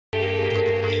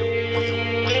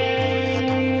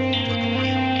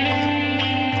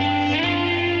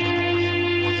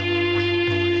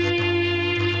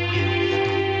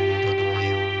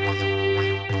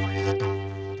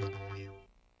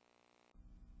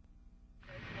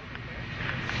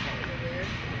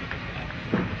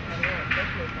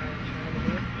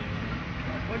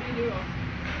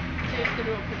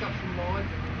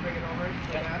bring it over to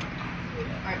the desk. All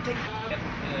right, take it. Yep,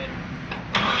 good.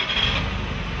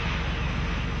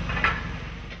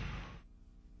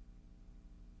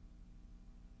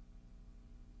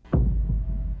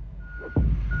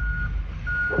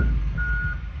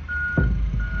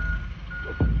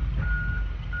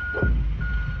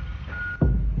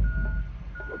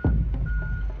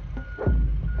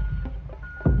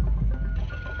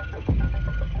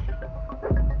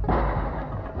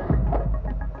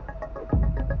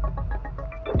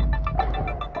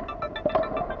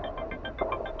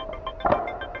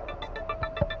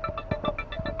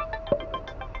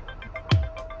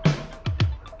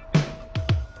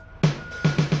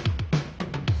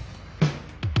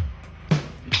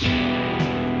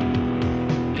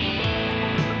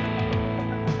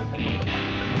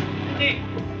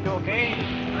 You okay?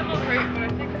 I'm alright, but I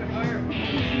think the fire.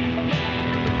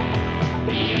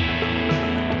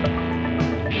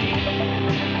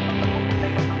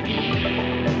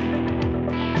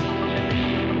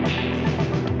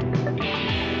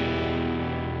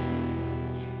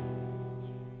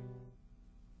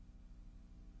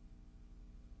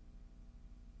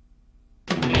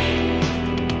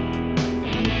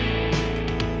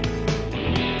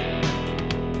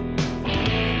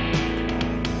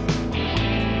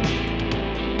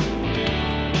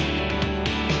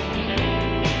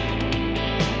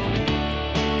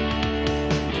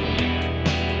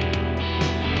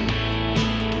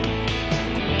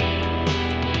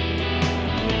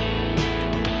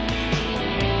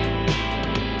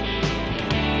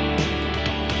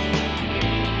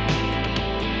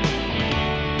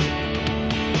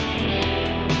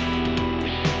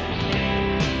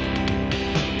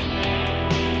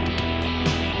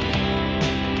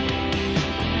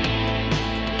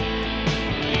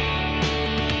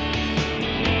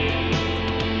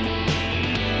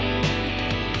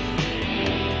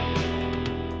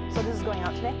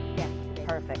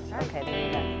 Okay, there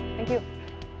you go. Thank you.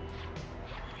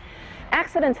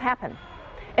 Accidents happen,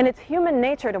 and it's human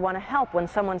nature to want to help when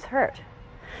someone's hurt.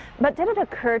 But did it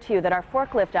occur to you that our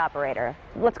forklift operator,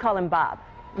 let's call him Bob,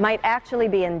 might actually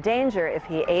be in danger if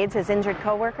he aids his injured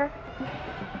coworker?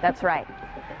 That's right.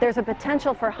 There's a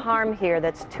potential for harm here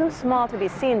that's too small to be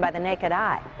seen by the naked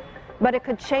eye, but it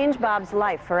could change Bob's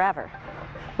life forever.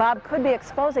 Bob could be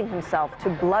exposing himself to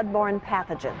bloodborne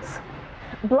pathogens.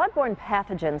 Bloodborne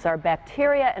pathogens are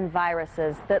bacteria and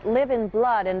viruses that live in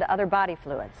blood and other body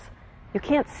fluids. You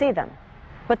can't see them,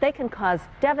 but they can cause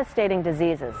devastating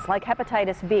diseases like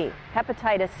hepatitis B,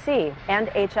 hepatitis C, and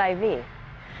HIV.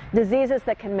 Diseases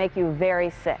that can make you very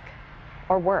sick,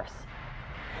 or worse.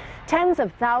 Tens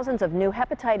of thousands of new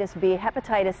hepatitis B,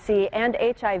 hepatitis C, and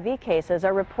HIV cases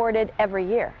are reported every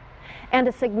year, and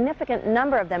a significant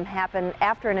number of them happen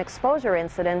after an exposure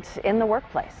incident in the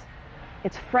workplace.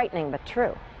 It's frightening but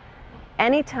true.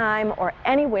 Anytime or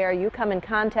anywhere you come in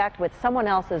contact with someone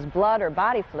else's blood or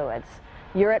body fluids,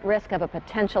 you're at risk of a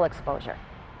potential exposure.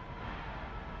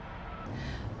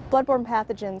 Bloodborne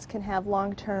pathogens can have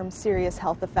long-term serious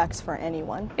health effects for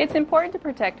anyone. It's important to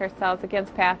protect ourselves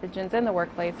against pathogens in the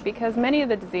workplace because many of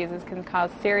the diseases can cause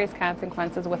serious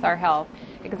consequences with our health.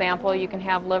 Example, you can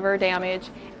have liver damage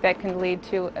that can lead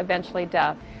to eventually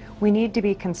death. We need to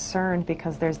be concerned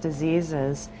because there's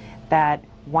diseases that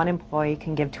one employee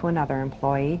can give to another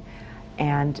employee,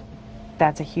 and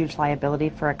that's a huge liability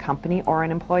for a company or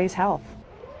an employee's health.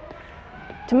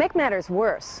 To make matters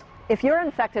worse, if you're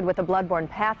infected with a bloodborne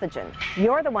pathogen,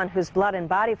 you're the one whose blood and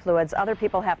body fluids other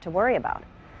people have to worry about.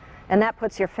 And that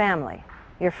puts your family,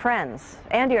 your friends,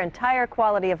 and your entire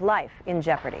quality of life in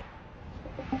jeopardy.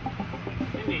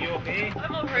 You okay?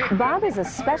 I'm alright. Bob is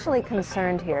especially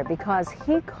concerned here because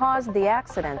he caused the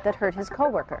accident that hurt his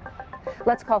coworker.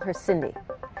 Let's call her Cindy.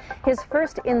 His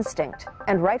first instinct,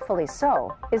 and rightfully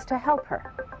so, is to help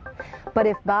her. But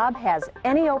if Bob has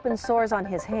any open sores on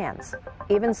his hands,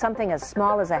 even something as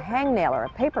small as a hangnail or a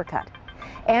paper cut,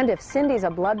 and if Cindy's a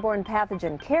bloodborne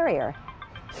pathogen carrier,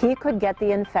 he could get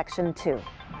the infection too.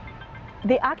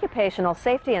 The Occupational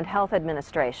Safety and Health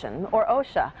Administration, or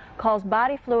OSHA, calls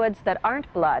body fluids that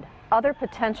aren't blood other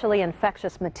potentially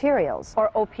infectious materials, or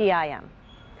OPIM.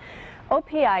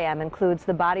 OPIM includes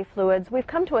the body fluids we've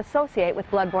come to associate with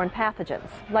bloodborne pathogens,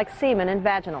 like semen and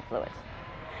vaginal fluids.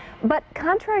 But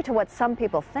contrary to what some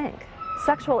people think,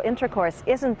 sexual intercourse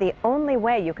isn't the only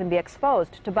way you can be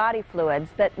exposed to body fluids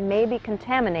that may be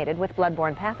contaminated with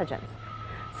bloodborne pathogens.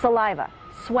 Saliva,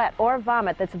 sweat, or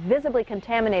vomit that's visibly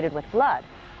contaminated with blood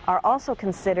are also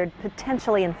considered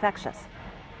potentially infectious.